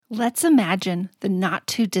Let's imagine the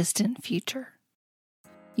not-too-distant future.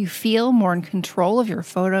 You feel more in control of your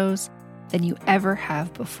photos than you ever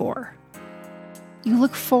have before. You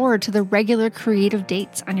look forward to the regular creative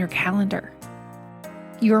dates on your calendar.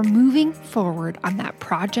 You are moving forward on that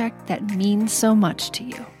project that means so much to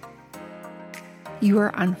you. You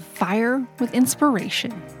are on fire with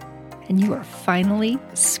inspiration, and you are finally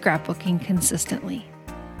scrapbooking consistently.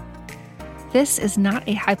 This is not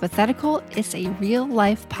a hypothetical, it's a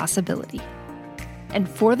real-life possibility. And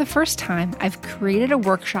for the first time, I've created a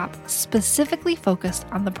workshop specifically focused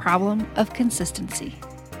on the problem of consistency.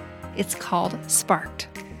 It's called Sparked,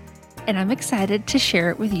 and I'm excited to share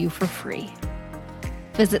it with you for free.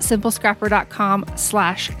 Visit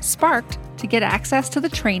simplescrapper.com/sparked to get access to the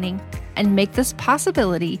training and make this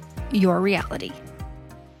possibility your reality.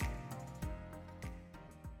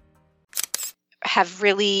 Have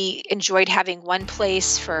really enjoyed having one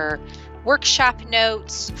place for workshop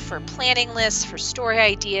notes, for planning lists, for story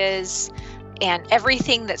ideas, and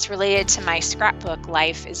everything that's related to my scrapbook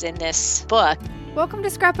life is in this book. Welcome to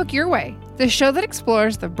Scrapbook Your Way, the show that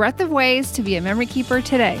explores the breadth of ways to be a memory keeper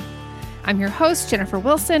today. I'm your host, Jennifer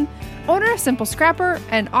Wilson, owner of Simple Scrapper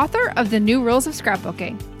and author of The New Rules of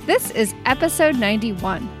Scrapbooking. This is episode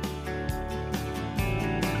 91.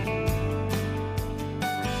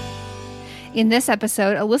 In this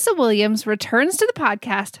episode, Alyssa Williams returns to the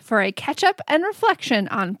podcast for a catch-up and reflection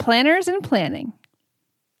on planners and planning.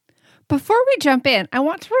 Before we jump in, I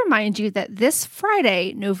want to remind you that this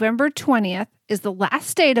Friday, November 20th, is the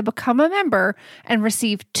last day to become a member and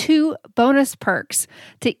receive 2 bonus perks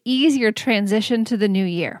to ease your transition to the new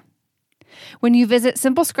year. When you visit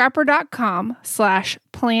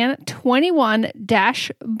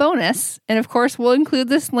simplescrapper.com/plan21-bonus, and of course we'll include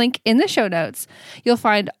this link in the show notes, you'll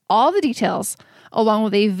find all the details along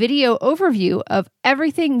with a video overview of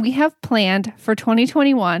everything we have planned for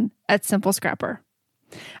 2021 at Simple Scrapper.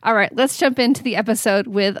 All right, let's jump into the episode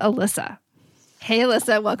with Alyssa. Hey,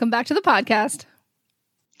 Alyssa, welcome back to the podcast.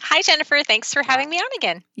 Hi, Jennifer. Thanks for having me on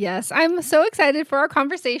again. Yes, I'm so excited for our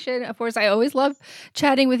conversation. Of course, I always love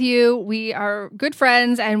chatting with you. We are good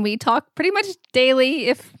friends and we talk pretty much daily,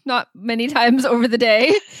 if not many times over the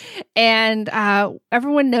day. And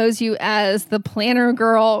everyone knows you as the planner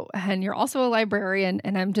girl, and you're also a librarian.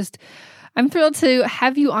 And I'm thrilled to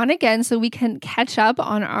have you on again so we can catch up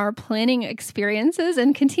on our planning experiences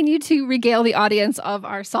and continue to regale the audience of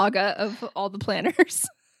our saga of all the planners.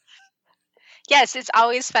 Yes, it's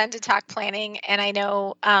always fun to talk planning. And I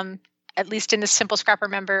know, at least in the Simple Scrapper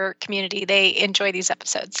member community, they enjoy these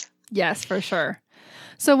episodes. Yes, for sure.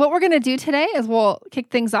 So what we're going to do today is we'll kick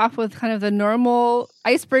things off with kind of the normal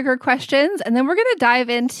icebreaker questions, and then we're going to dive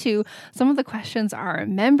into some of the questions our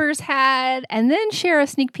members had, and then share a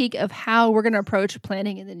sneak peek of how we're going to approach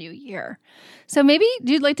planning in the new year. So maybe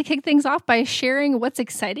you'd like to kick things off by sharing what's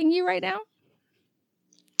exciting you right now?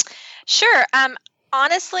 Sure.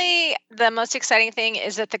 Honestly, the most exciting thing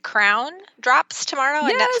is that The Crown drops tomorrow on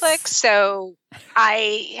Netflix. So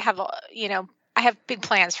I have big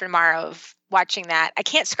plans for tomorrow of watching that. I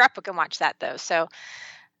can't scrapbook and watch that though, so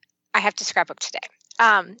I have to scrapbook today.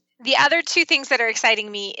 The other 2 things that are exciting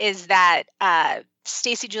me is that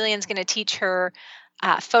Stacy Julian's going to teach her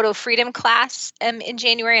photo freedom class in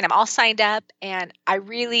January, and I'm all signed up. And I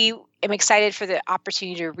really am excited for the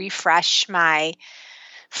opportunity to refresh my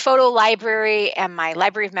photo library and my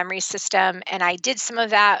library of memory system. And I did some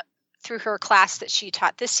of that through her class that she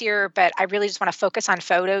taught this year, but I really just want to focus on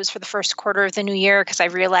photos for the first quarter of the new year because I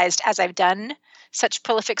realized as I've done such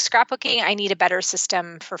prolific scrapbooking, I need a better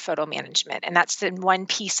system for photo management. And that's the one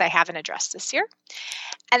piece I haven't addressed this year.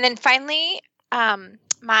 And then finally,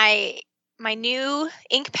 my new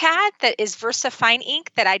ink pad that is Versa Fine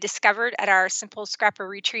Ink that I discovered at our Simple Scrapper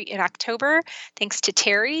retreat in October, thanks to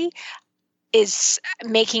Terry, is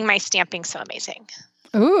making my stamping so amazing.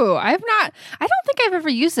 Ooh, I don't think I've ever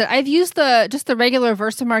used it. I've used just the regular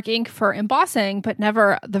Versamark ink for embossing, but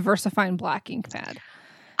never the VersaFine black ink pad.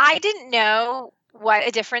 I didn't know what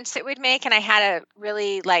a difference it would make, and I had a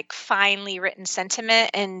really finely written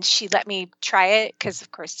sentiment, and she let me try it because,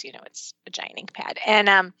 of course, it's a giant ink pad,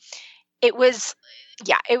 and it was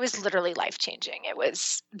literally life-changing. It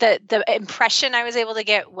was the impression I was able to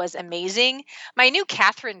get was amazing. My new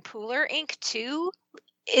Catherine Pooler ink too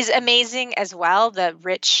is amazing as well. The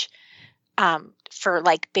rich for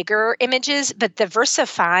bigger images, but the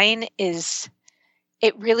VersaFine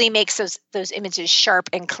it really makes those images sharp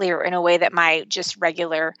and clear in a way that my just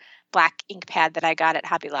regular black ink pad that I got at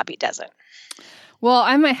Hobby Lobby doesn't. Well,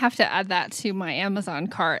 I might have to add that to my Amazon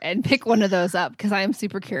cart and pick one of those up because I am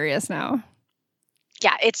super curious now.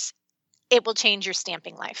 Yeah, it will change your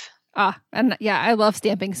stamping life. And yeah, I love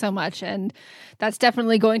stamping so much. And that's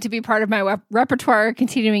definitely going to be part of my repertoire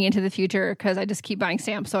continuing into the future because I just keep buying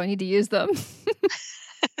stamps, so I need to use them.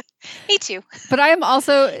 Me too. But I am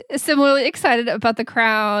also similarly excited about The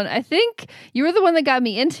Crown. I think you were the one that got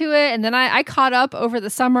me into it. And then I caught up over the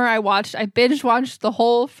summer. I binge watched the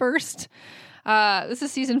whole first. This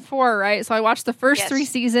is season 4, right? So I watched the first 3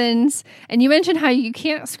 seasons, and you mentioned how you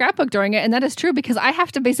can't scrapbook during it, and that is true because I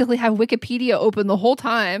have to basically have Wikipedia open the whole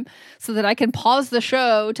time so that I can pause the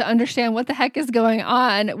show to understand what the heck is going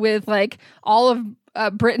on with like all of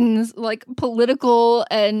Britain's like political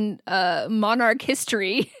and monarch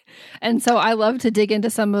history. And so I love to dig into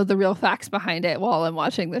some of the real facts behind it while I'm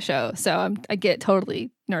watching the show. So I get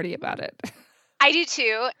totally nerdy about it. I do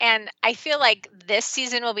too. And I feel like this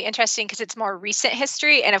season will be interesting because it's more recent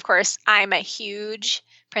history. And of course, I'm a huge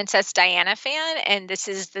Princess Diana fan. And this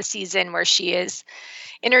is the season where she is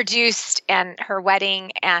introduced and her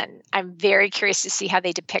wedding. And I'm very curious to see how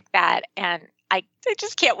they depict that. And I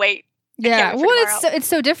just can't wait. Yeah. Well, it's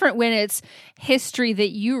so different when it's history that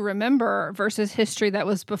you remember versus history that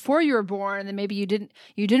was before you were born. And then maybe you didn't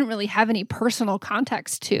really have any personal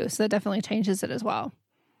context to. So that definitely changes it as well.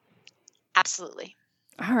 Absolutely.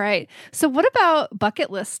 All right. So what about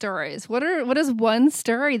bucket list stories? What is one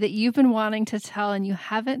story that you've been wanting to tell and you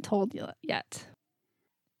haven't told yet?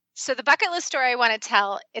 So the bucket list story I want to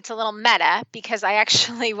tell, it's a little meta because I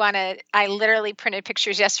literally printed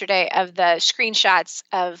pictures yesterday of the screenshots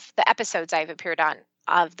of the episodes I've appeared on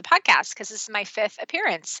of the podcast because this is my 5th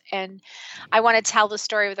appearance. And I want to tell the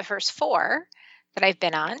story of the first 4 that I've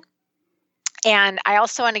been on. And I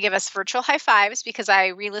also want to give us virtual high fives because I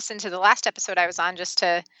re-listened to the last episode I was on just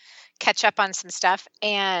to catch up on some stuff.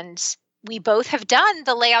 And we both have done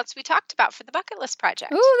the layouts we talked about for the bucket list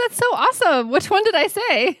project. Oh, that's so awesome. Which one did I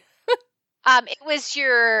say? It was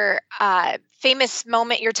your famous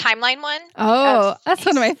moment, your timeline one. Oh, that's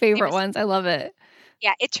one of my favorite ones. I love it.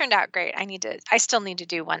 Yeah, it turned out great. I still need to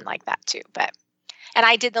do one like that too. And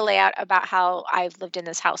I did the layout about how I've lived in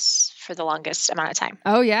this house for the longest amount of time.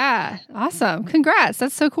 Oh, yeah. Awesome. Congrats.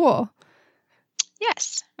 That's so cool.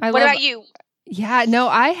 Yes. What about you? Yeah, no,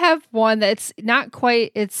 I have one that's not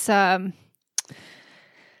quite, so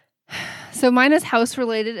mine is house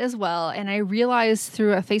related as well. And I realized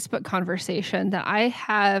through a Facebook conversation that I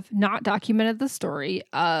have not documented the story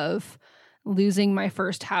of losing my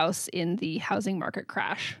first house in the housing market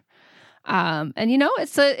crash. And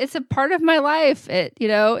it's a part of my life.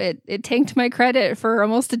 It tanked my credit for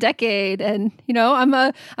almost a decade. And, I'm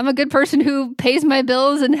a good person who pays my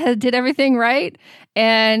bills and did everything right.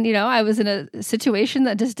 And, I was in a situation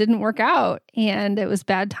that just didn't work out and it was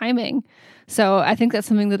bad timing. So I think that's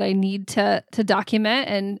something that I need to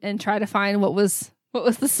document and try to find what was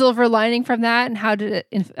the silver lining from that and how did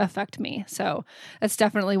it affect me. So that's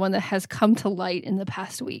definitely one that has come to light in the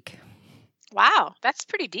past week. Wow. That's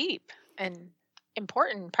pretty deep. And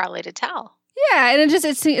important probably to tell. Yeah, and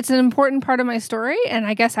it's an important part of my story, and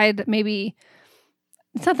I guess it's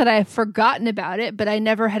not that I've forgotten about it, but I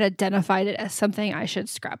never had identified it as something I should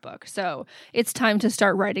scrapbook. So it's time to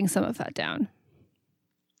start writing some of that down.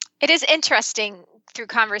 It is interesting through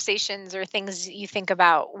conversations or things you think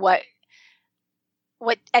about what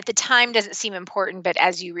at the time doesn't seem important, but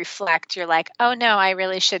as you reflect, you're like, oh no, I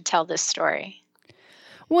really should tell this story.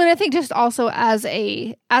 Well, and I think just also as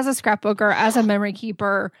a scrapbooker, as a memory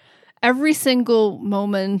keeper, every single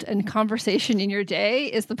moment and conversation in your day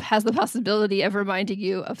has the possibility of reminding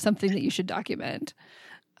you of something that you should document.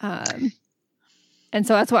 And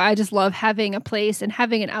so that's why I just love having a place and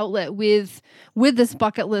having an outlet with this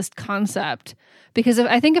bucket list concept. Because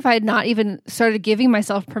I think if I had not even started giving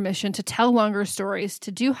myself permission to tell longer stories,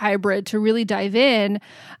 to do hybrid, to really dive in,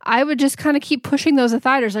 I would just kind of keep pushing those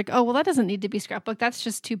aside. It's like, oh, well, that doesn't need to be scrapbook. That's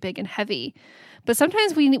just too big and heavy. But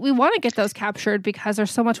sometimes we want to get those captured because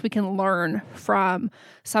there's so much we can learn from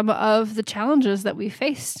some of the challenges that we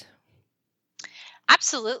faced.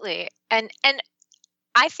 Absolutely. And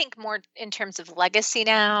I think more in terms of legacy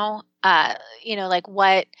now, like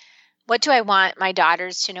what do I want my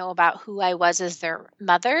daughters to know about who I was as their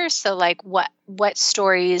mother? So like what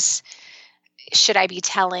stories should I be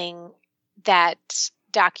telling that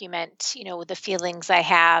document, the feelings I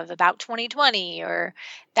have about 2020 or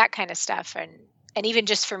that kind of stuff. And even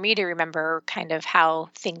just for me to remember kind of how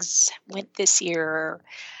things went this year.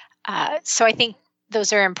 So I think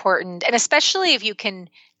those are important. And especially if you can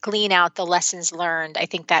glean out the lessons learned, I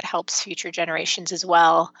think that helps future generations as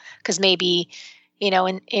well. Because maybe,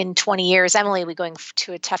 in 20 years, Emily will be going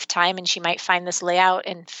to a tough time and she might find this layout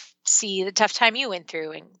and see the tough time you went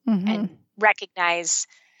through and recognize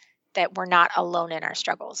that we're not alone in our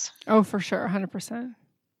struggles. Oh, for sure. 100%.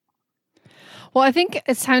 Well, I think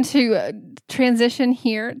it's time to transition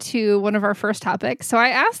here to one of our first topics. So I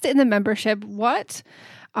asked in the membership, what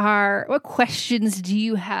questions do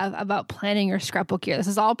you have about planning your scrapbook year? This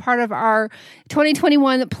is all part of our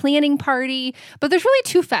 2021 planning party, but there's really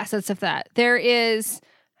two facets of that. There is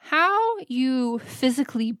how you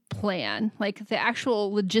physically plan, like the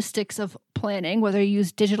actual logistics of planning, whether you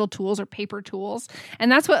use digital tools or paper tools.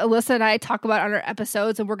 And that's what Alyssa and I talk about on our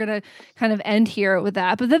episodes, and we're going to kind of end here with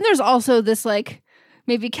that. But then there's also this like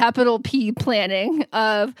maybe capital P planning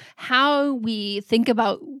of how we think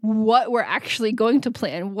about what we're actually going to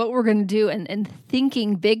plan, what we're going to do, and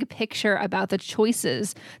thinking big picture about the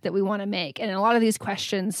choices that we want to make. And a lot of these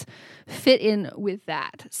questions fit in with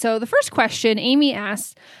that. So the first question, Amy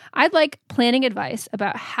asked, I'd like planning advice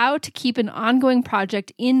about how to keep an ongoing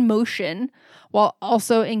project in motion while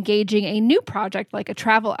also engaging a new project like a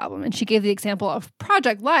travel album. And she gave the example of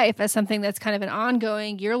Project Life as something that's kind of an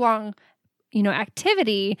ongoing year-long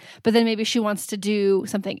activity, but then maybe she wants to do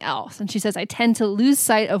something else. And she says, I tend to lose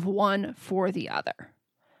sight of one for the other.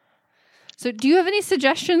 So do you have any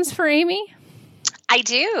suggestions for Amy? I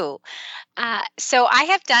do. So I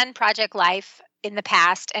have done Project Life in the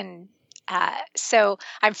past. And so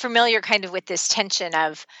I'm familiar kind of with this tension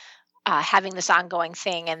of having this ongoing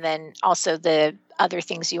thing and then also the other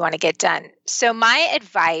things you want to get done. So my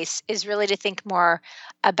advice is really to think more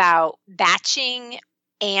about batching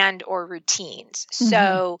and or routines. Mm-hmm.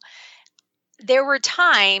 So there were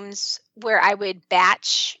times where I would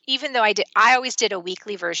batch, even though I always did a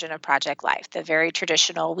weekly version of Project Life, the very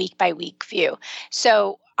traditional week by week view.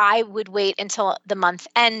 So I would wait until the month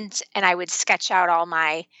ends and I would sketch out all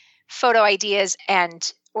my photo ideas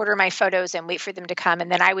and order my photos and wait for them to come.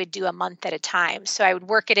 And then I would do a month at a time. So I would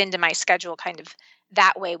work it into my schedule kind of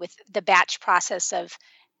that way with the batch process of,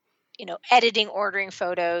 editing, ordering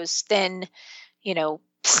photos, then,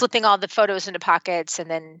 slipping all the photos into pockets and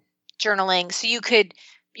then journaling. So you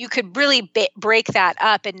could really break that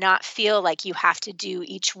up and not feel like you have to do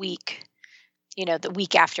each week, the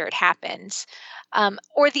week after it happens.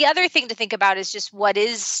 Or the other thing to think about is just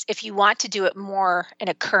if you want to do it more in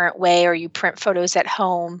a current way or you print photos at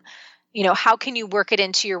home, how can you work it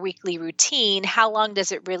into your weekly routine? How long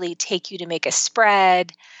does it really take you to make a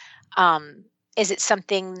spread? Is it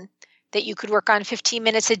something that you could work on 15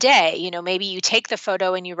 minutes a day? Maybe you take the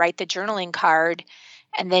photo and you write the journaling card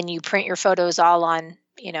and then you print your photos all on,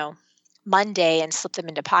 Monday and slip them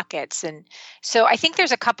into pockets. And so I think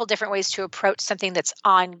there's a couple different ways to approach something that's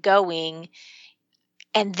ongoing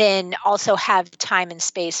and then also have time and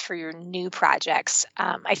space for your new projects.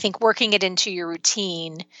 I think working it into your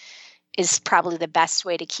routine is probably the best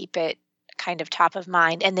way to keep it kind of top of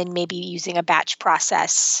mind. And then maybe using a batch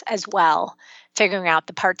process as well, figuring out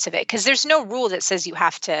the parts of it. Because there's no rule that says you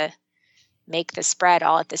have to make the spread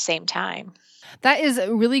all at the same time. That is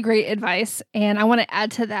really great advice. And I want to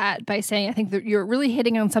add to that by saying I think that you're really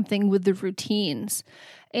hitting on something with the routines.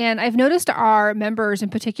 And I've noticed our members in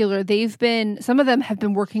particular, some of them have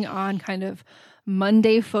been working on kind of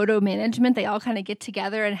Monday photo management. They all kind of get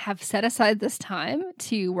together and have set aside this time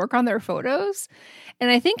to work on their photos. And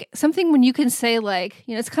I think something when you can say like,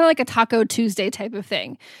 it's kind of like a Taco Tuesday type of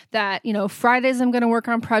thing that, Fridays I'm going to work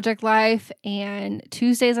on Project Life and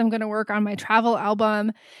Tuesdays I'm going to work on my travel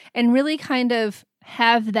album and really kind of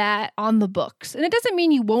have that on the books. And it doesn't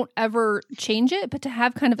mean you won't ever change it, but to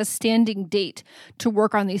have kind of a standing date to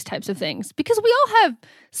work on these types of things because we all have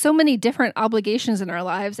so many different obligations in our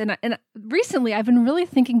lives. And recently I've been really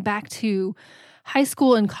thinking back to high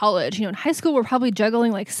school and college. In high school, we're probably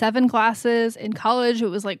juggling like 7 classes. In college, it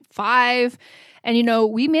was like 5. And,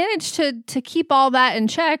 we managed to keep all that in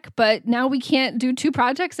check, but now we can't do 2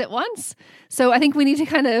 projects at once. So I think we need to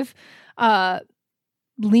kind of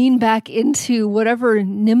lean back into whatever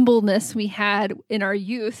nimbleness we had in our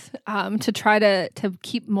youth to try to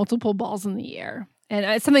keep multiple balls in the air. And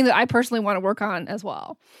it's something that I personally want to work on as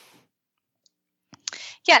well.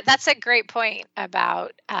 Yeah, that's a great point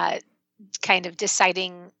about kind of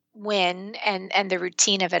deciding when and the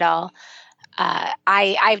routine of it all.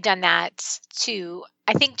 I've done that too.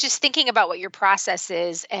 I think just thinking about what your process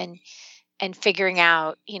is and figuring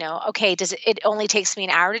out, okay, it only takes me an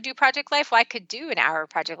hour to do Project Life? Well, I could do an hour of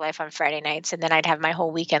Project Life on Friday nights, and then I'd have my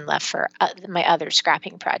whole weekend left for my other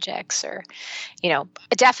scrapping projects or,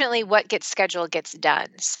 definitely what gets scheduled gets done.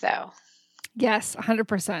 So. Yes,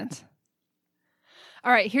 100%.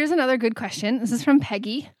 All right, here's another good question. This is from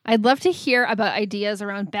Peggy. I'd love to hear about ideas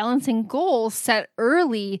around balancing goals set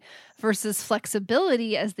early versus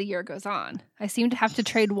flexibility as the year goes on. I seem to have to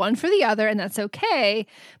trade one for the other, and that's okay,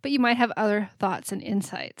 but you might have other thoughts and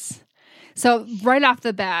insights. So right off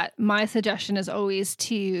the bat, my suggestion is always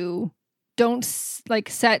to don't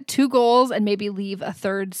set 2 goals and maybe leave a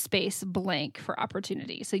third space blank for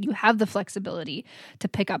opportunity. So you have the flexibility to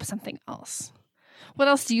pick up something else. What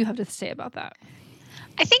else do you have to say about that?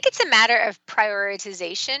 I think it's a matter of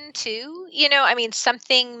prioritization too. I mean,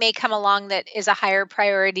 something may come along that is a higher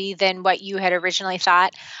priority than what you had originally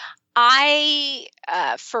thought. I,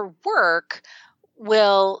 for work,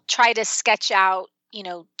 will try to sketch out,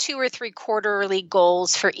 2 or 3 quarterly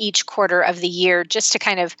goals for each quarter of the year, just to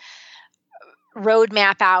kind of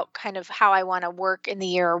roadmap out kind of how I want to work in the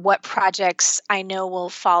year, or what projects I know will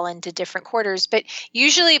fall into different quarters. But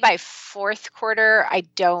usually by fourth quarter, I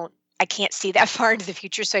can't see that far into the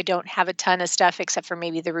future. So I don't have a ton of stuff except for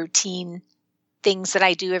maybe the routine things that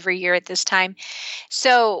I do every year at this time.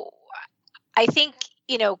 So I think,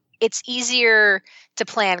 it's easier to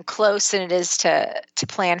plan close than it is to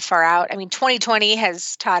plan far out. I mean, 2020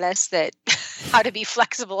 has taught us that how to be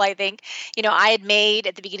flexible, I think. I had made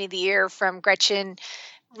at the beginning of the year from Gretchen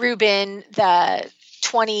Rubin the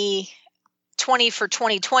 2020 for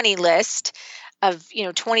 2020 list of,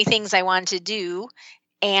 20 things I wanted to do.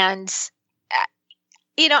 And,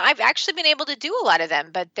 I've actually been able to do a lot of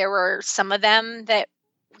them, but there were some of them that,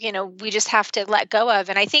 we just have to let go of.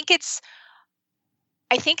 And I think it's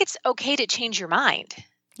okay to change your mind.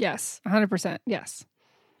 Yes, 100%. Yes.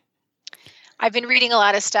 I've been reading a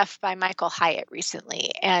lot of stuff by Michael Hyatt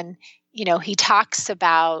recently, and, he talks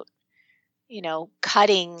about,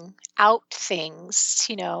 cutting out things,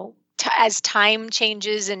 as time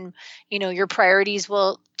changes and, your priorities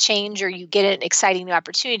will change, or you get an exciting new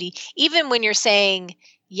opportunity. Even when you're saying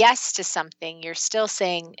yes to something, you're still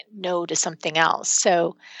saying no to something else.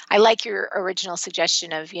 So I like your original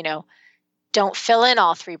suggestion of, don't fill in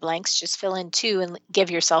all 3 blanks, just fill in 2 and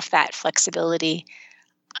give yourself that flexibility.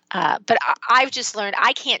 But I've just learned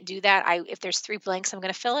I can't do that. If there's 3 blanks, I'm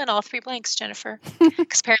going to fill in all 3 blanks, Jennifer,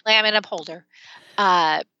 because apparently I'm an upholder.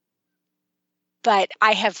 But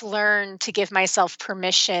I have learned to give myself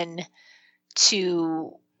permission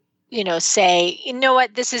to, say, you know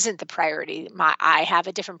what, this isn't the priority. I have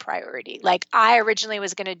a different priority. Like, I originally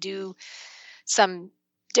was going to do some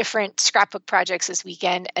different scrapbook projects this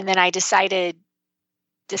weekend. And then I decided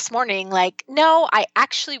this morning, no, I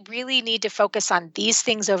actually really need to focus on these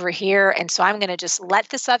things over here. And so I'm going to just let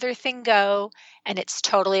this other thing go, and it's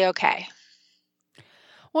totally okay.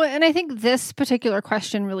 Well, and I think this particular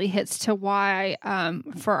question really hits to why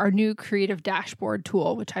for our new creative dashboard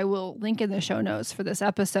tool, which I will link in the show notes for this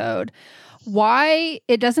episode, why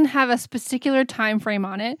it doesn't have a particular time frame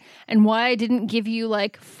on it, and why I didn't give you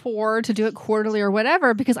 4 to do it quarterly or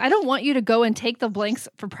whatever, because I don't want you to go and take the blanks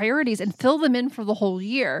for priorities and fill them in for the whole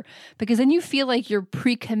year, because then you feel like you're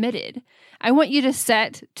pre-committed. I want you to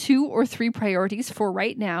set 2 or 3 priorities for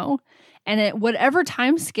right now. And at whatever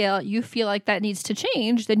time scale you feel like that needs to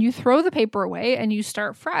change, then you throw the paper away and you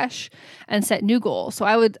start fresh and set new goals. So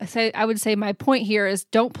I would say my point here is,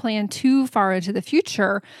 don't plan too far into the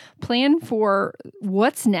future. Plan for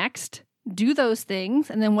what's next, do those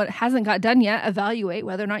things, and then what hasn't got done yet, evaluate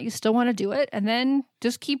whether or not you still want to do it, and then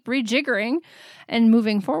just keep rejiggering and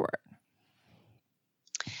moving forward.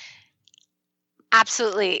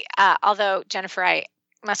 Absolutely. Although, Jennifer, I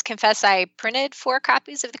must confess, I printed 4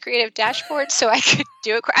 copies of the creative dashboard so I could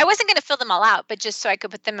do it. I wasn't going to fill them all out, but just so I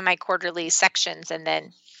could put them in my quarterly sections and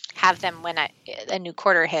then have them when a new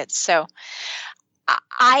quarter hits. So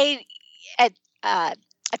at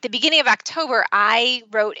the beginning of October, I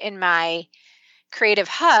wrote in my Creative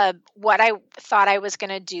Hub what I thought I was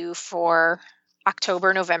going to do for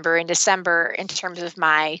October, November, and December in terms of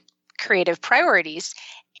my creative priorities.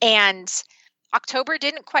 And October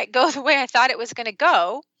didn't quite go the way I thought it was going to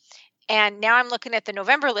go. And now I'm looking at the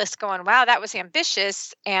November list going, wow, that was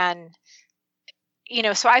ambitious. And,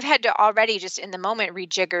 so I've had to already just in the moment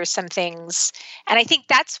rejigger some things. And I think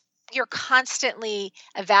you're constantly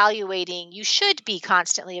evaluating. You should be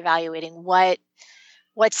constantly evaluating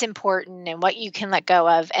what's important and what you can let go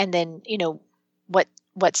of. And then,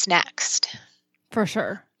 what's next. For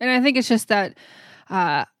sure. And I think it's just that,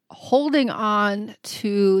 holding on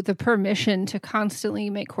to the permission to constantly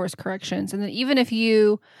make course corrections. And then even if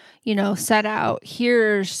you set out,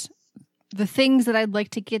 here's the things that I'd like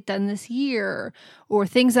to get done this year, or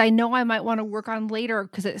things I know I might want to work on later,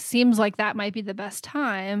 because it seems like that might be the best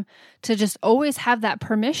time, to just always have that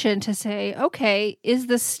permission to say, okay, is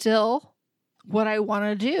this still what I want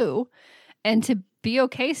to do? And to be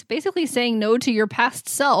okay basically saying no to your past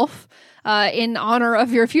self in honor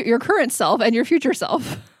of your current self and your future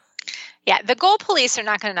self. Yeah, the goal police are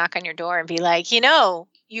not going to knock on your door and be like,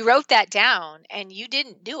 you wrote that down and you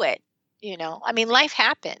didn't do it. I mean, life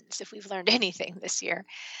happens if we've learned anything this year.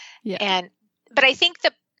 Yeah. But I think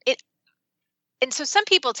and so some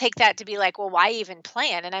people take that to be like, well, why even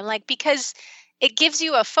plan? And I'm like, because it gives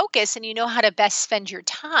you a focus and you know how to best spend your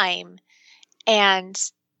time and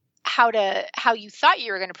how you thought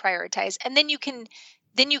you were going to prioritize. And then you can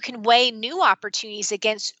weigh new opportunities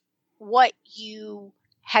against what you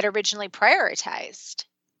had originally prioritized.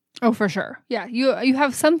 Oh, for sure. Yeah. You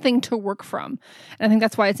have something to work from. And I think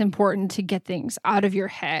that's why it's important to get things out of your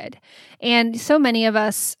head. And so many of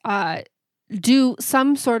us do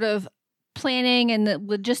some sort of planning and the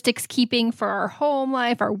logistics keeping for our home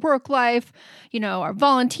life, our work life, our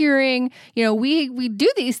volunteering. We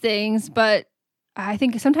do these things, but I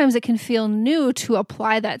think sometimes it can feel new to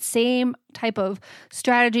apply that same type of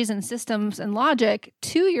strategies and systems and logic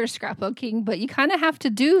to your scrapbooking, but you kind of have to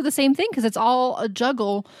do the same thing because it's all a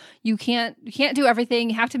juggle. You can't do everything.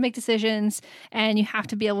 You have to make decisions, and you have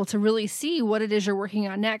to be able to really see what it is you're working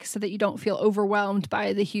on next so that you don't feel overwhelmed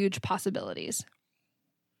by the huge possibilities.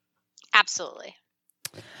 Absolutely.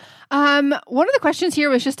 One of the questions here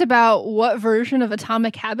was just about what version of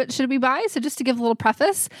Atomic Habits should we buy. So just to give a little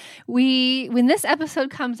preface, when this episode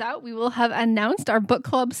comes out, we will have announced our book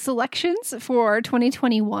club selections for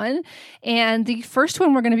 2021. And the first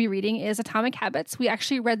one we're going to be reading is Atomic Habits. We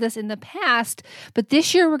actually read this in the past, but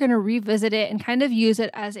this year we're going to revisit it and kind of use it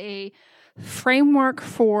as a framework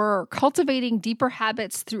for cultivating deeper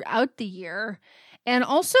habits throughout the year. And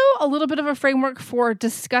also a little bit of a framework for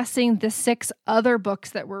discussing the 6 other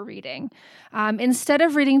books that we're reading. Instead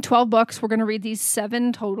of reading 12 books, we're going to read these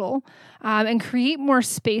 7 total and create more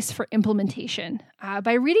space for implementation.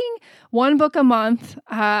 By reading one book a month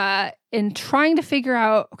and trying to figure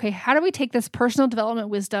out, okay, how do we take this personal development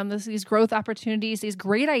wisdom, these growth opportunities, these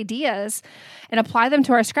great ideas, and apply them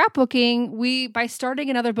to our scrapbooking, by starting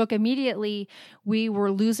another book immediately, we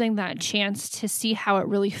were losing that chance to see how it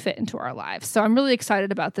really fit into our lives. So I'm really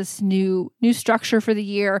excited about this new structure for the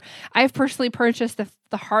year. I've personally purchased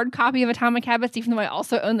the hard copy of Atomic Habits, even though I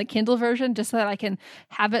also own the Kindle version, just so that I can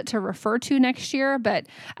have it to refer to next year. But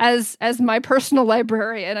as my personal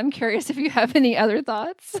librarian, I'm curious if you have any other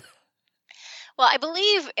thoughts. Well, I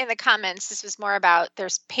believe in the comments, this was more about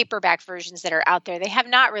there's paperback versions that are out there. They have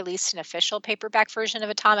not released an official paperback version of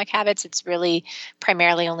Atomic Habits. It's really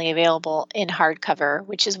primarily only available in hardcover,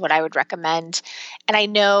 which is what I would recommend. And I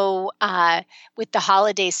know with the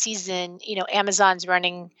holiday season, Amazon's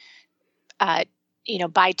running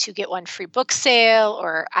buy 2 get 1 free book sale,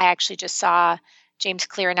 or I actually just saw James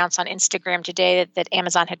Clear announce on Instagram today that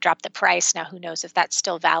Amazon had dropped the price. Now, who knows if that's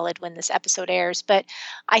still valid when this episode airs, but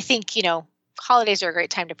I think, holidays are a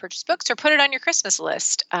great time to purchase books or put it on your Christmas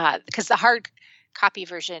list because the hard copy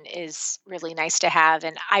version is really nice to have.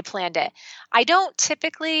 And I don't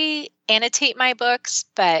typically annotate my books,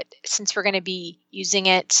 but since we're going to be using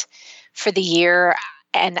it for the year,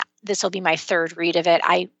 and this will be my 3rd read of it,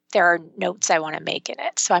 there are notes I want to make in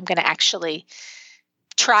it. So I'm going to actually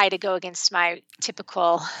try to go against my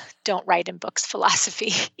typical don't write in books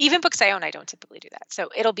philosophy. Even books I own, I don't typically do that. So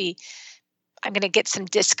I'm going to get some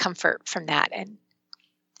discomfort from that,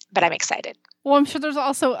 but I'm excited. Well, I'm sure there's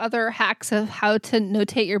also other hacks of how to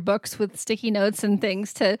notate your books with sticky notes and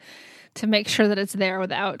things to make sure that it's there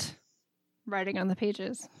without writing on the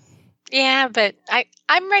pages. Yeah, but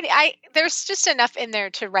I'm ready. There's just enough in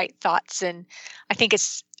there to write thoughts, and I think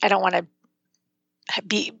I don't want to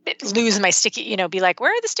lose my sticky, be like,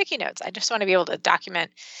 where are the sticky notes? I just want to be able to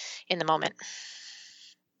document in the moment.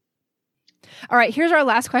 All right, here's our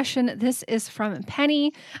last question. This is from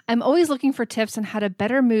Penny. I'm always looking for tips on how to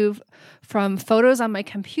better move from photos on my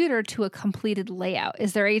computer to a completed layout.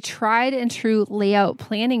 Is there a tried and true layout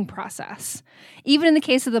planning process? Even in the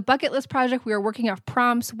case of the bucket list project, we are working off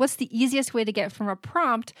prompts. What's the easiest way to get from a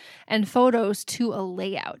prompt and photos to a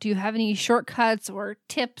layout? Do you have any shortcuts or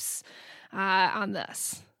tips on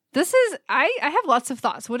this? I have lots of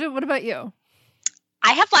thoughts. What about you?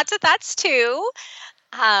 I have lots of thoughts too.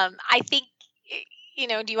 I think,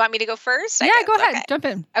 do you want me to go first? Yeah, go ahead. Okay. Jump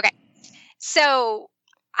in. Okay. So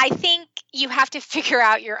I think you have to figure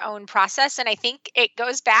out your own process. And I think it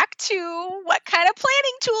goes back to what kind of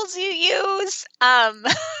planning tools you use.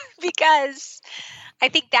 Because I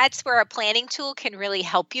think that's where a planning tool can really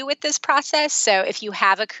help you with this process. So if you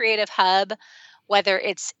have a creative hub, whether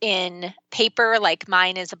it's in paper, like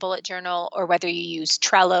mine is a bullet journal, or whether you use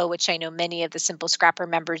Trello, which I know many of the Simple Scrapper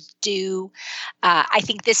members do. I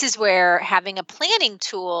think this is where having a planning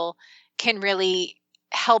tool can really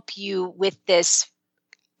help you with this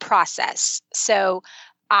process. So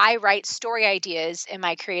I write story ideas in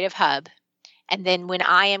my creative hub. And then when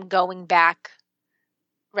I am going back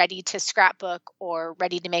ready to scrapbook or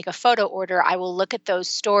ready to make a photo order, I will look at those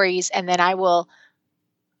stories and then I will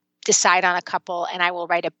decide on a couple, and I will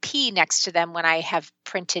write a P next to them when I have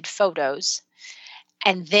printed photos.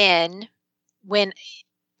 And then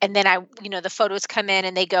the photos come in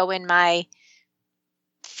and they go in my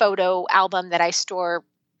photo album that I store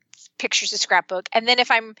pictures of scrapbook. And then if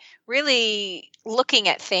I'm really looking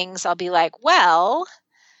at things, I'll be like, well,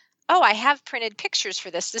 I have printed pictures for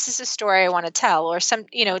this. This is a story I want to tell, or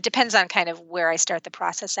it depends on kind of where I start the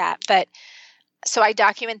process at. But so I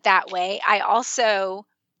document that way. I also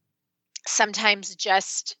sometimes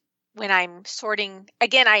just when I'm sorting,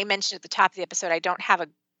 again, I mentioned at the top of the episode, I don't have a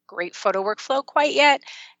great photo workflow quite yet.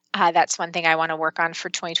 That's one thing I want to work on for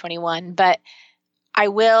 2021. But I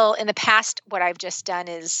will, in the past, what I've just done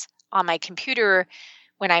is on my computer,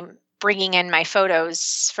 when I'm bringing in my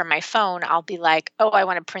photos from my phone, I'll be like, I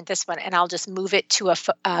want to print this one. And I'll just move it to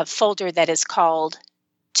a folder that is called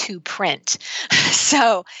to print.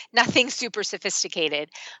 So nothing super sophisticated,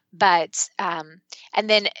 but,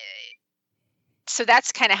 so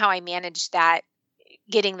that's kind of how I manage that,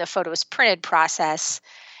 getting the photos printed process.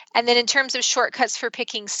 And then in terms of shortcuts for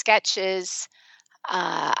picking sketches,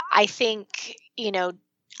 I think,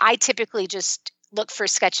 I typically just look for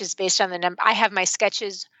sketches based on the number. I have my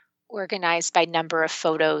sketches organized by number of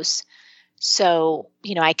photos. So,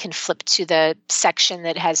 I can flip to the section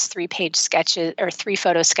that has 3-page sketches or 3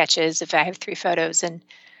 photo sketches if I have 3 photos and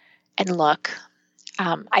look.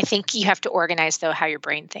 I think you have to organize, though, how your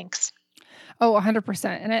brain thinks. Oh, 100%.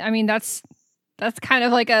 And I mean, that's kind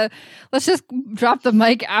of like let's just drop the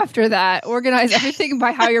mic after that. Organize everything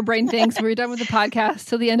by how your brain thinks. We're done with the podcast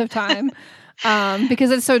till the end of time.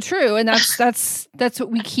 Because it's so true. And that's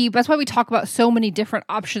what we keep. That's why we talk about so many different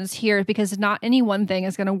options here, because not any one thing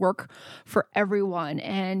is going to work for everyone.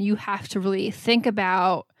 And you have to really think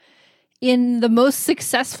about, in the most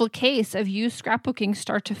successful case of you scrapbooking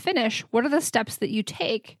start to finish, what are the steps that you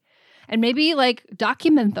take? And maybe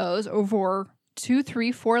document those over 2,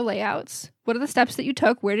 3, 4 layouts. What are the steps that you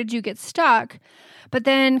took? Where did you get stuck? But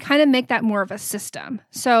then kind of make that more of a system.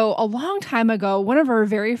 So a long time ago, one of our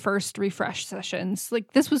very first refresh sessions,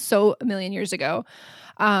 this was so a million years ago,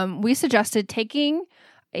 we suggested taking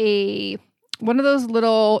one of those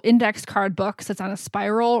little index card books that's on a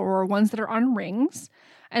spiral or ones that are on rings,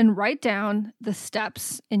 and write down the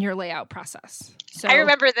steps in your layout process. So I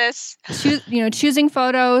remember this. Choosing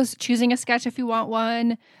photos, choosing a sketch if you want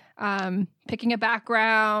one, picking a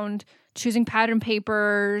background, choosing pattern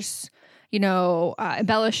papers,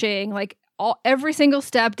 embellishing, every single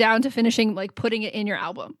step down to finishing, putting it in your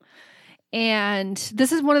album. And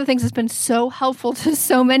this is one of the things that's been so helpful to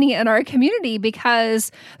so many in our community,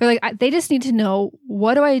 because they're they just need to know,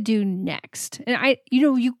 what do I do next? And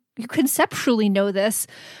you conceptually know this,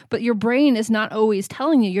 but your brain is not always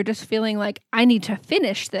telling you. You're just feeling like, I need to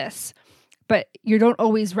finish this, but you don't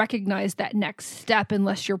always recognize that next step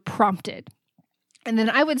unless you're prompted. And then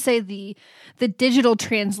I would say the digital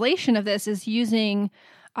translation of this is using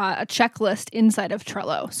a checklist inside of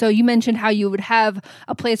Trello. So you mentioned how you would have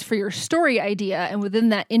a place for your story idea, and within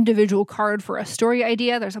that individual card for a story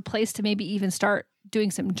idea, there's a place to maybe even start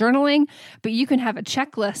doing some journaling, but you can have a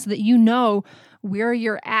checklist so that you know where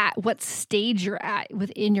you're at, what stage you're at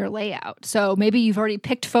within your layout. So maybe you've already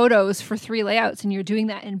picked photos for 3 layouts and you're doing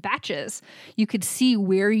that in batches. You could see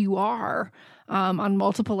where you are on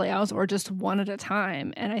multiple layouts or just one at a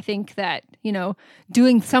time. And I think that,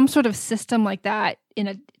 doing some sort of system like that in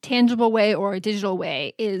a tangible way or a digital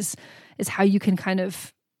way is how you can kind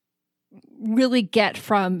of really get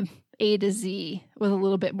from A to Z with a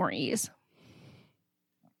little bit more ease.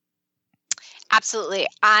 Absolutely.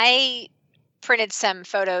 I printed some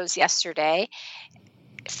photos yesterday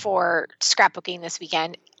for scrapbooking this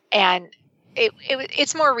weekend, and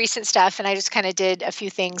it's more recent stuff, and I just kind of did a few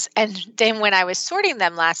things. And then when I was sorting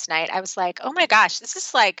them last night, I was like, oh my gosh, this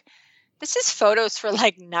is photos for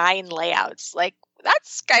 9 layouts.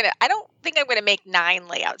 That's I don't think I'm going to make 9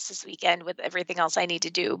 layouts this weekend with everything else I need to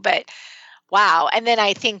do, but wow. And then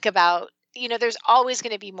I think about, there's always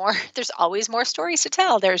going to be more, there's always more stories to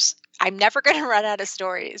tell. I'm never going to run out of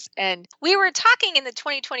stories. And we were talking in the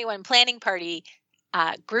 2021 planning party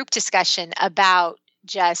group discussion about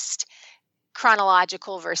just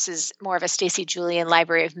chronological versus more of a Stacey Julian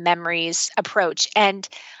Library of Memories approach. And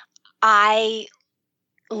I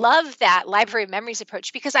love that Library of Memories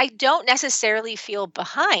approach because I don't necessarily feel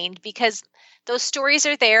behind, because those stories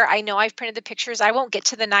are there. I know I've printed the pictures. I won't get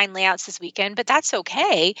to the 9 layouts this weekend, but that's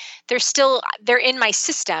okay. They're in my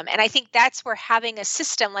system. And I think that's where having a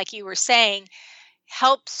system, like you were saying,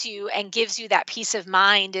 helps you and gives you that peace of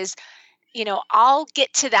mind is, I'll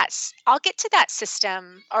get to that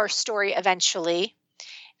system or story eventually.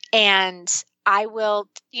 And I will,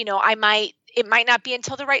 I might it might not be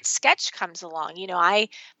until the right sketch comes along. I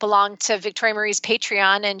belong to Victoria Marie's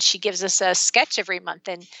Patreon, and she gives us a sketch every month.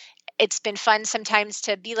 And it's been fun sometimes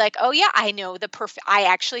to be like, oh yeah, I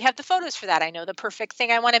actually have the photos for that. I know the perfect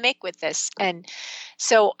thing I want to make with this. And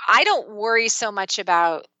so I don't worry so much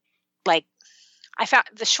about, like, I found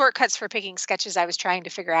the shortcuts for picking sketches. I was trying to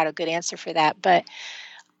figure out a good answer for that. But,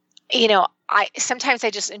 sometimes I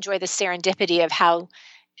just enjoy the serendipity of how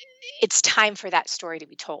it's time for that story to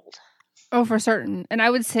be told. Oh, for certain. And I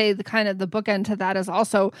would say the bookend to that is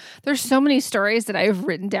also, there's so many stories that I've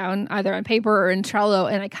written down either on paper or in Trello,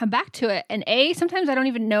 and I come back to it. And A, sometimes I don't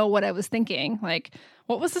even know what I was thinking. Like,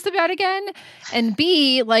 what was this about again? And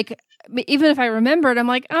B, like, even if I remembered, I'm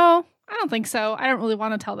like, oh, I don't think so. I don't really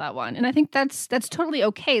want to tell that one. And I think that's totally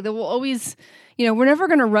okay. That we'll always, we're never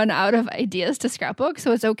going to run out of ideas to scrapbook.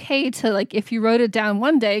 So it's okay to, like, if you wrote it down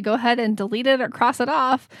one day, go ahead and delete it or cross it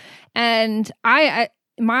off. And the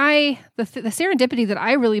serendipity that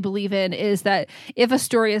I really believe in is that if a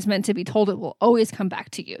story is meant to be told, it will always come back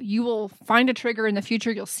to you. You will find a trigger in the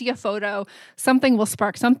future. You'll see a photo, something will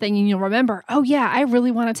spark something, and you'll remember, oh yeah, I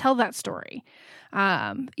really want to tell that story.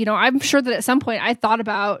 I'm sure that at some point I thought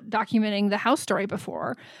about documenting the house story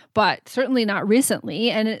before, but certainly not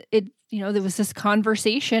recently. And there was this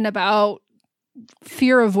conversation about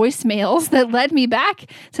fear of voicemails that led me back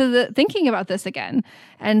to the thinking about this again.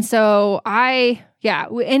 And so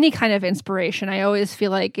any kind of inspiration, I always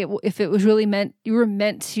feel like if it was really you were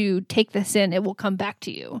meant to take this in, it will come back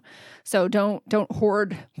to you. So don't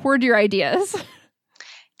hoard your ideas.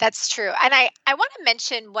 That's true. And I want to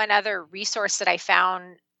mention one other resource that I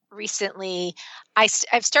found recently. I've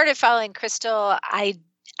started following Crystal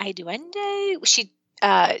Iduende.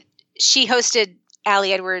 She hosted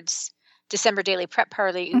Ali Edwards' December Daily Prep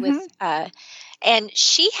Party with, and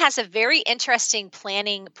she has a very interesting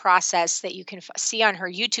planning process that you can see on her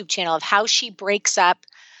YouTube channel of how she breaks up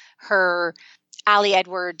her Ali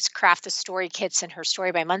Edwards Craft the Story kits and her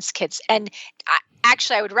Story by Months kits. And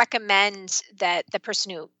I would recommend that the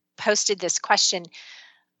person who posted this question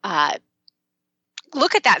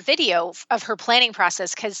look at that video of her planning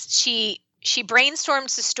process, because she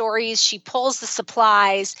brainstorms the stories, she pulls the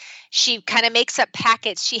supplies, she kind of makes up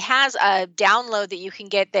packets. She has a download that you can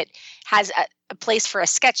get that has a place for a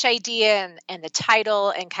sketch idea and the title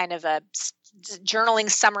and kind of a journaling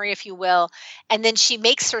summary, if you will. And then she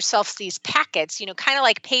makes herself these packets, kind of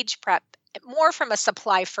like page prep, more from a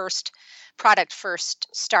supply first, product first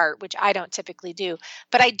start, which I don't typically do.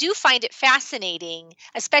 But I do find it fascinating,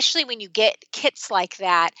 especially when you get kits like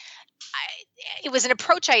that. It was an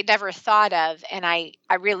approach I had never thought of, and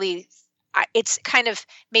it's kind of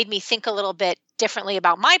made me think a little bit differently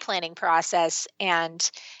about my planning process and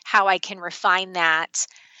how I can refine that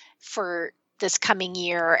for this coming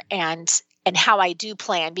year and how I do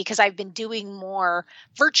plan, because I've been doing more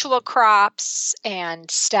virtual crops and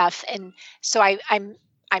stuff, and so I'm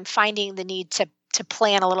finding the need to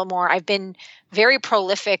plan a little more. I've been very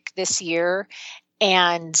prolific this year,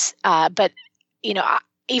 and but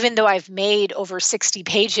even though I've made over 60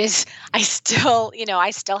 pages, I still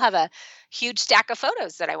have a huge stack of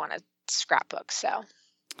photos that I want to scrapbook. So,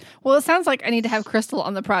 well, it sounds like I need to have Crystal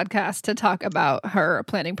on the podcast to talk about her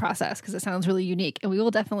planning process, because it sounds really unique. And we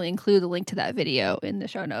will definitely include the link to that video in the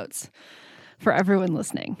show notes for everyone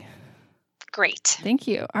listening. Great. Thank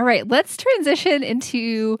you. All right, let's transition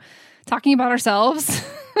into talking about ourselves.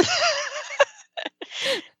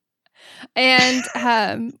 And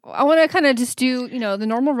I want to kind of just do, the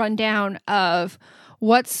normal rundown of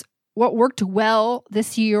what worked well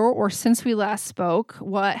this year or since we last spoke,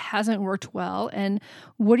 what hasn't worked well, and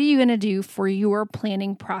what are you going to do for your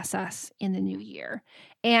planning process in the new year.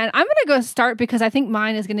 And I'm going to go start because I think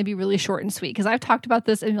mine is going to be really short and sweet, because I've talked about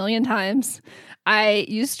this a million times. I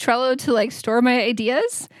use Trello to store my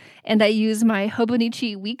ideas, and I use my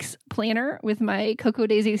Hobonichi Weeks planner with my Cocoa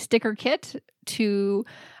Daisy sticker kit to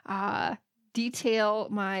detail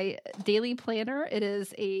my daily planner. It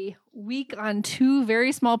is a week on 2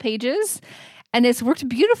 very small pages, and it's worked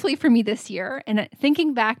beautifully for me this year. And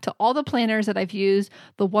thinking back to all the planners that I've used,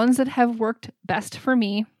 the ones that have worked best for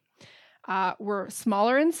me were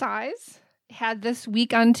smaller in size, had this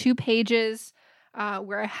week on 2 pages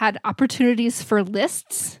where I had opportunities for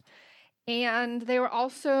lists. And they were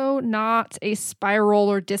also not a spiral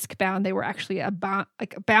or disc bound. They were actually a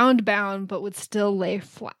bound, but would still lay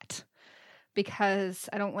flat, because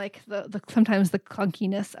I don't like the sometimes the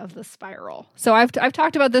clunkiness of the spiral. So I've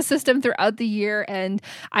talked about this system throughout the year, and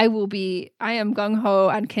I am gung-ho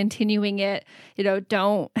on continuing it.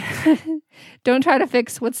 Don't don't try to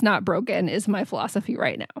fix what's not broken is my philosophy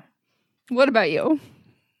right now. What about you?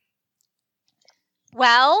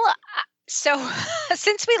 Well, So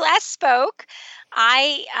since we last spoke,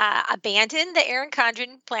 I abandoned the Erin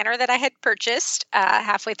Condren planner that I had purchased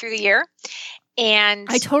halfway through the year. And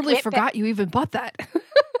I totally forgot you even bought that.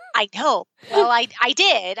 I know. Well, I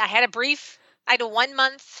did. I had a 1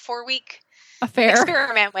 month, 4-week affair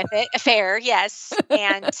experiment with it. Affair, yes.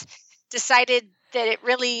 And decided that it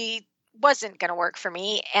really wasn't going to work for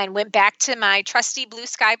me and went back to my trusty Blue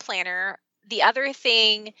Sky planner. The other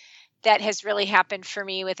thing that has really happened for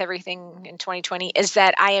me with everything in 2020 is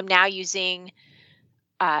that I am now using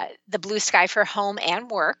the Blue Sky for home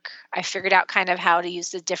and work. I figured out kind of how to use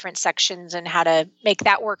the different sections and how to make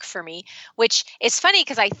that work for me, which is funny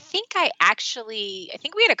because I think we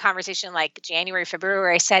had a conversation like January, February,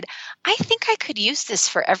 where I said, I think I could use this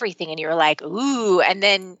for everything. And you were like, ooh, and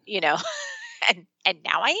then, and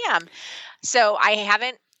now I am. So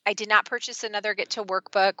I did not purchase another Get to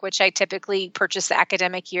Workbook, which I typically purchase the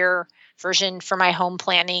academic year version for my home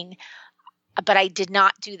planning, but I did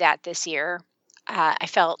not do that this year. I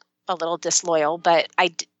felt a little disloyal, but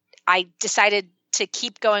I decided to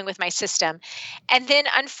keep going with my system. And then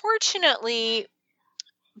unfortunately,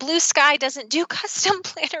 Blue Sky doesn't do custom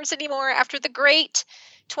planners anymore after the great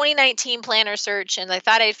 2019 planner search. And I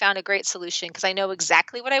thought I found a great solution because I know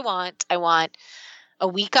exactly what I want. I want I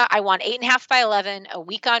want 8.5 by 11, a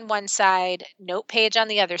week on one side, note page on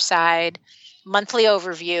the other side, monthly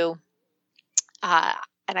overview.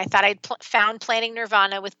 And I thought I'd found Planning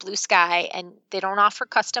Nirvana with Blue Sky, and they don't offer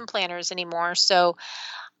custom planners anymore. So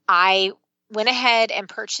I went ahead and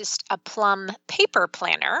purchased a Plum paper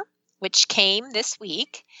planner, which came this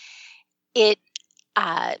week. It's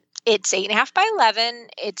 8.5 by 11.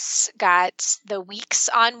 It's got the weeks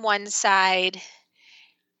on one side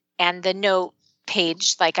and the note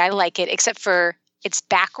page like I like it, except for it's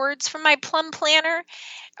backwards from my Plum planner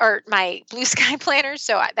or my Blue Sky planner.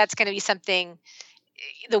 So that's going to be something.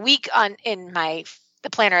 The week the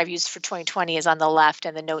planner I've used for 2020 is on the left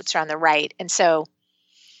and the notes are on the right. And so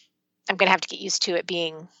I'm going to have to get used to it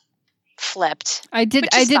being flipped. I did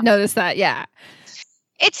notice that. Yeah.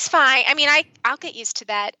 It's fine. I mean, I'll get used to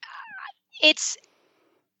that. It's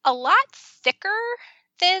a lot thicker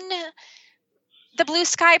than the Blue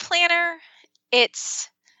Sky planner. It's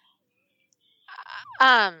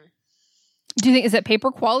do you think is it paper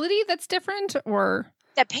quality that's different or?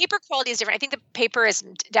 The paper quality is different. I think the paper is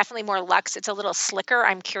definitely more luxe. It's a little slicker.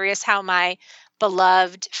 I'm curious how my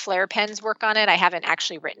beloved Flair pens work on it. I haven't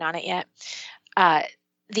actually written on it yet.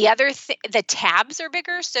 The tabs are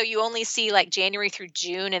bigger, so you only see like January through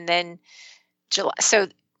June and then July. So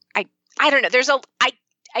I don't know.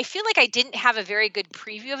 I feel like I didn't have a very good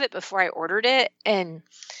preview of it before I ordered it, and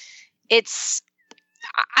it's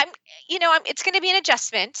going to be an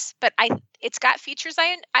adjustment, but it's got features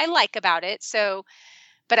I like about it. So.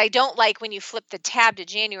 But I don't like when you flip the tab to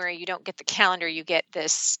January, you don't get the calendar. You get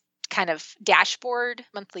this kind of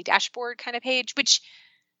monthly dashboard kind of page, which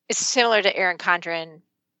is similar to Erin Condren.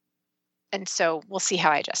 And so we'll see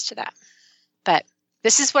how I adjust to that. But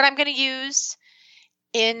this is what I'm going to use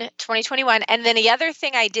in 2021. And then the other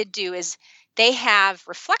thing I did do is they have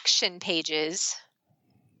reflection pages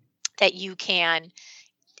that you can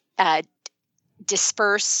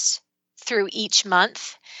disperse through each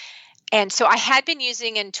month. And so I had been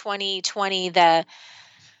using in 2020 the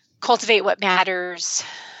Cultivate What Matters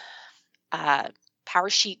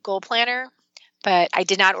PowerSheet Goal Planner, but I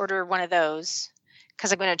did not order one of those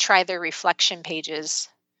because I'm going to try their reflection pages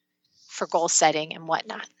for goal setting and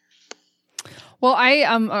whatnot. Well, I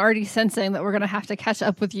am already sensing that we're going to have to catch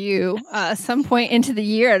up with you some point into the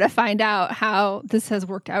year to find out how this has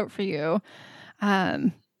worked out for you.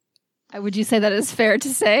 Would you say that is fair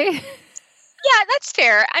to say? Yeah, that's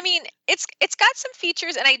fair. I mean, it's got some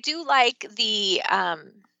features, and I do like the, I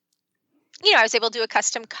was able to do a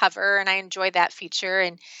custom cover, and I enjoy that feature.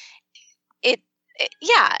 And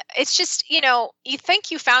it's just, you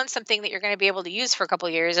think you found something that you're going to be able to use for a couple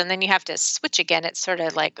of years, and then you have to switch again. It's sort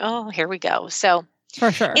of like, oh, here we go. So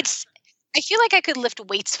for sure, I feel like I could lift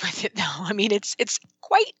weights with it, though. I mean, it's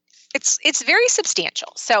very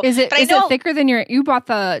substantial. So is it thicker than you bought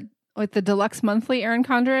the deluxe monthly Erin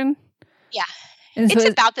Condren? Yeah. And it's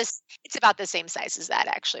about the same size as that,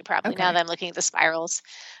 actually, probably, okay. Now that I'm looking at the spirals.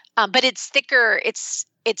 But it's thicker. It's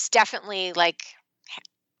definitely like,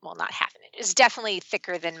 well, not half an inch. It's definitely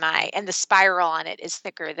thicker than and the spiral on it is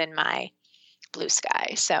thicker than my Blue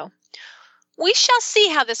Sky. So we shall see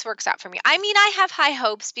how this works out for me. I mean, I have high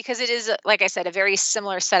hopes because it is, like I said, a very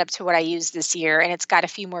similar setup to what I used this year. And it's got a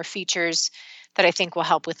few more features that I think will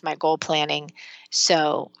help with my goal planning.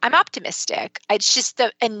 So I'm optimistic. It's just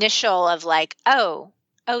the initial of like, oh,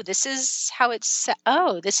 this is how it's set.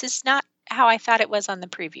 Oh, this is not how I thought it was on the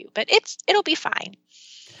preview, but it'll be fine.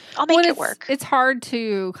 I'll make it work. It's hard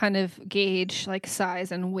to kind of gauge like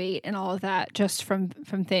size and weight and all of that just from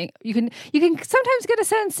thing. You can sometimes get a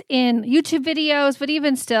sense in YouTube videos, but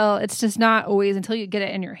even still, it's just not always until you get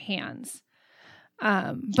it in your hands.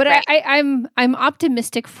 But right. I'm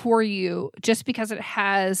optimistic for you just because it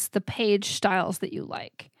has the page styles that you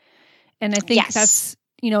like, and I think that's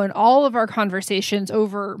in all of our conversations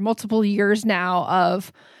over multiple years now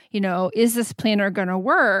of is this planner going to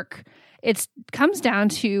work? It comes down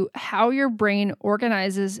to how your brain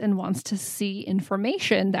organizes and wants to see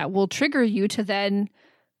information that will trigger you to then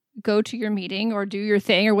go to your meeting or do your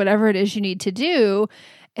thing or whatever it is you need to do.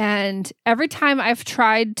 And every time I've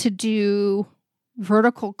tried to do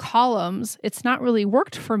vertical columns, it's not really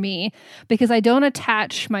worked for me because I don't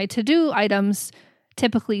attach my to-do items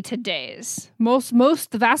typically to days. The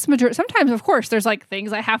vast majority, sometimes of course there's like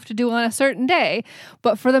things I have to do on a certain day,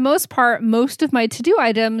 but for the most part, most of my to-do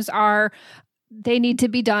items they need to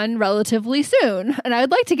be done relatively soon. And I would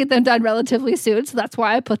like to get them done relatively soon. So that's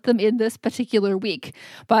why I put them in this particular week.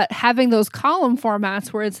 But having those column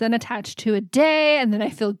formats where it's then attached to a day, and then I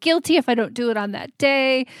feel guilty if I don't do it on that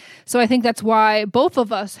day. So I think that's why both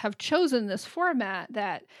of us have chosen this format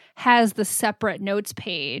that has the separate notes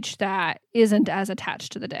page that isn't as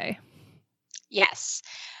attached to the day. Yes.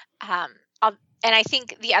 And I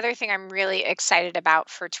think the other thing I'm really excited about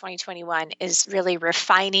for 2021 is really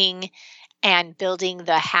refining and building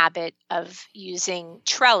the habit of using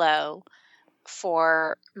Trello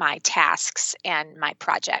for my tasks and my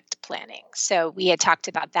project planning. So we had talked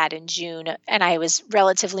about that in June, and I was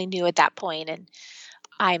relatively new at that point, and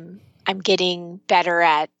I'm getting better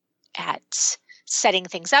at setting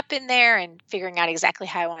things up in there and figuring out exactly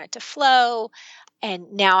how I want it to flow.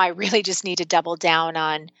 And now I really just need to double down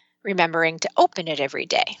on remembering to open it every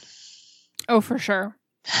day. Oh, for sure.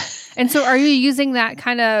 And so are you using that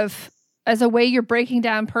kind of as a way you're breaking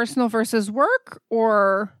down personal versus work,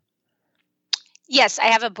 or? Yes, I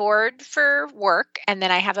have a board for work and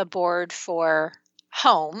then I have a board for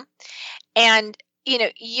home. And,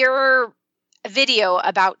 your video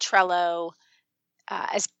about Trello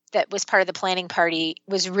that was part of the planning party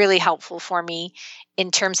was really helpful for me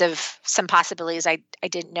in terms of some possibilities I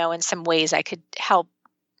didn't know and some ways I could help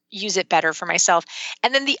use it better for myself.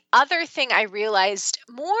 And then the other thing I realized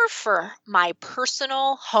more for my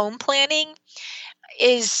personal home planning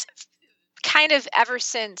is kind of ever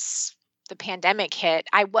since the pandemic hit,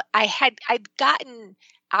 I'd gotten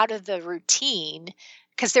out of the routine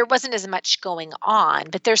because there wasn't as much going on,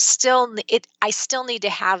 but I still need to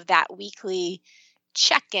have that weekly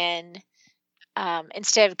check-in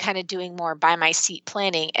instead of kind of doing more by my seat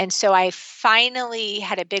planning. And so I finally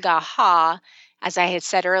had a big aha, as I had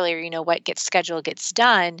said earlier, what gets scheduled gets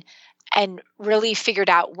done, and really figured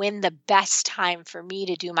out when the best time for me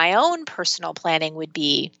to do my own personal planning would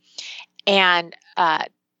be. And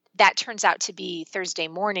that turns out to be Thursday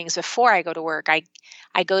mornings before I go to work.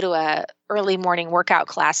 I go to a early morning workout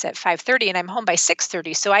class at 5:30 and I'm home by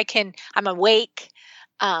 6:30. So I'm awake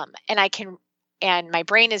and my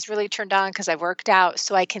brain is really turned on because I've worked out.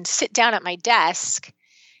 So I can sit down at my desk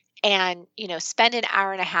and, spend an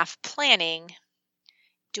hour and a half planning,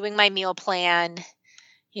 doing my meal plan,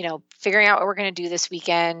 figuring out what we're going to do this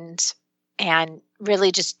weekend, and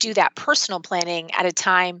really just do that personal planning at a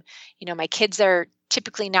time. My kids are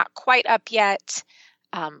typically not quite up yet,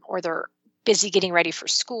 or they're busy getting ready for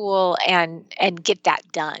school, and get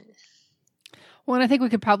that done. Well, and I think we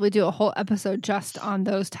could probably do a whole episode just on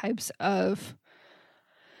those types of,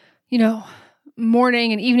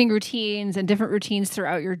 morning and evening routines and different routines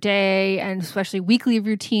throughout your day, and especially weekly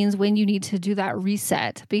routines when you need to do that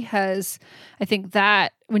reset. Because I think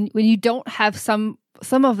that when you don't have some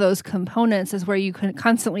of those components is where you can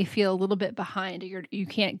constantly feel a little bit behind, or you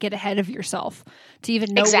can't get ahead of yourself to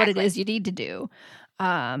even know what it is you need to do.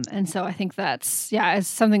 And so I think it's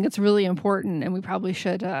something that's really important, and we probably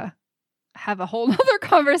should have a whole other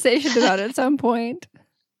conversation about it at some point.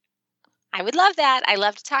 I would love that. I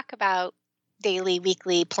love to talk about daily,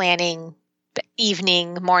 weekly planning,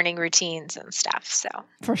 evening, morning routines and stuff. So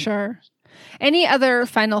for sure. Any other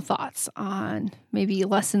final thoughts on maybe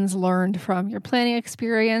lessons learned from your planning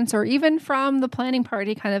experience, or even from the planning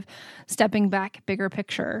party, kind of stepping back, bigger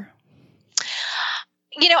picture?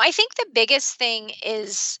 I think the biggest thing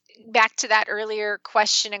is back to that earlier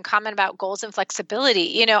question and comment about goals and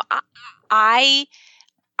flexibility.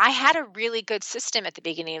 I had a really good system at the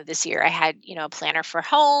beginning of this year. I had, a planner for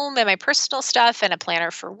home and my personal stuff and a planner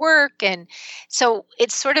for work. And so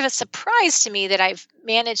it's sort of a surprise to me that I've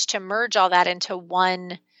managed to merge all that into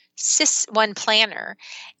one planner.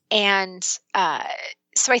 And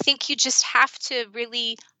so I think you just have to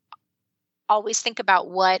really always think about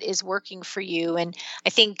what is working for you. And I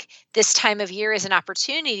think this time of year is an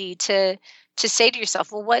opportunity to say to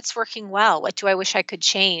yourself, well, what's working well? What do I wish I could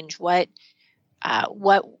change? What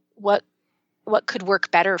could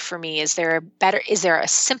work better for me? Is there a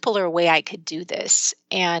simpler way I could do this?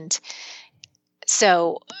 And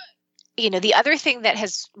so, the other thing that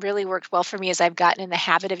has really worked well for me is I've gotten in the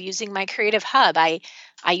habit of using my Creative Hub. I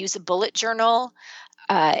use a bullet journal,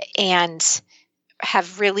 and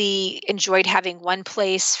have really enjoyed having one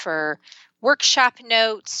place for workshop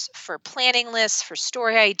notes, for planning lists, for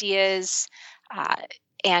story ideas,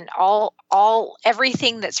 and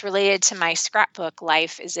everything that's related to my scrapbook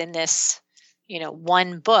life is in this,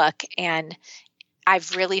 one book. And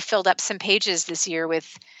I've really filled up some pages this year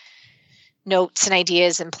with notes and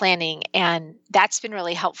ideas and planning, and that's been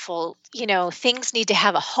really helpful. Things need to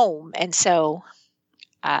have a home, and so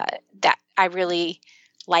that I really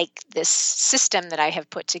like this system that I have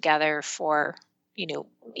put together for,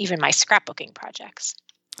 even my scrapbooking projects.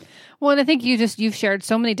 Well, and I think you've shared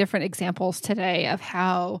so many different examples today of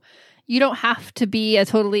how you don't have to be a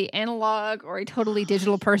totally analog or a totally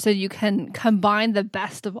digital person. You can combine the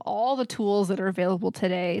best of all the tools that are available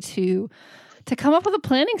today to come up with a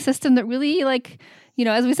planning system that really,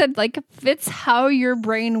 as we said, fits how your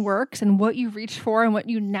brain works and what you reach for and what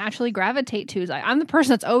you naturally gravitate to. I'm the person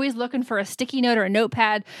that's always looking for a sticky note or a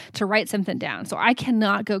notepad to write something down. So I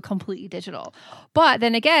cannot go completely digital. But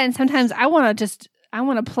then again, sometimes I want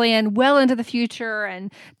to plan well into the future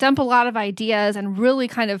and dump a lot of ideas and really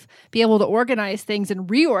kind of be able to organize things and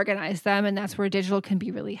reorganize them. And that's where digital can be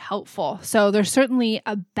really helpful. So there's certainly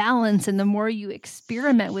a balance. And the more you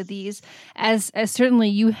experiment with these, as certainly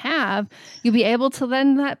you'll be able to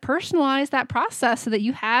then personalize that process so that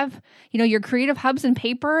you have, your creative hubs and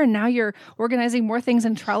paper, and now you're organizing more things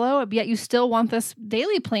in Trello, yet you still want this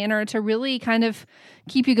daily planner to really kind of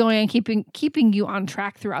keep you going and keeping you on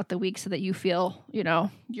track throughout the week so that you feel,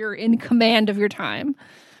 you're in command of your time.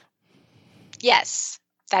 Yes,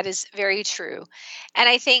 that is very true. And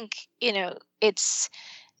I think,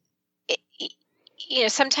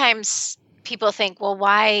 sometimes people think, well,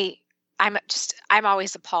 why? I'm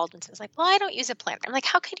always appalled when someone's like, well, I don't use a planner. I'm like,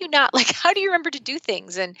 how can you not? How do you remember to do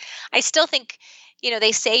things? And I still think,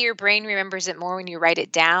 they say your brain remembers it more when you write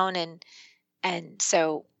it down. And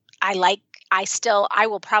so I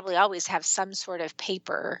will probably always have some sort of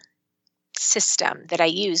paper system that I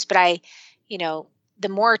use, but the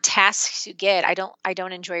more tasks you get, I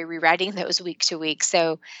don't enjoy rewriting those week to week.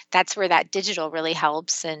 So that's where that digital really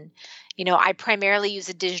helps. And, I primarily use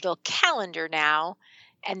a digital calendar now,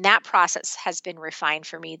 and that process has been refined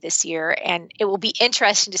for me this year. And it will be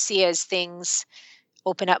interesting to see as things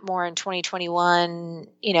open up more in 2021,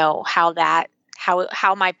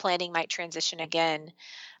 how my planning might transition again.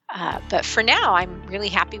 But for now, I'm really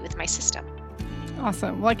happy with my system.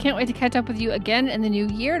 Awesome. Well, I can't wait to catch up with you again in the new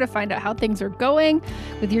year to find out how things are going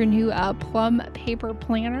with your new Plum paper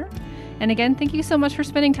planner. And again, thank you so much for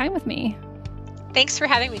spending time with me. Thanks for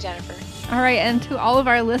having me, Jennifer. All right. And to all of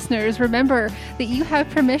our listeners, remember that you have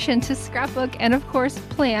permission to scrapbook and, of course,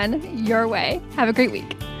 plan your way. Have a great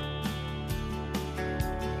week.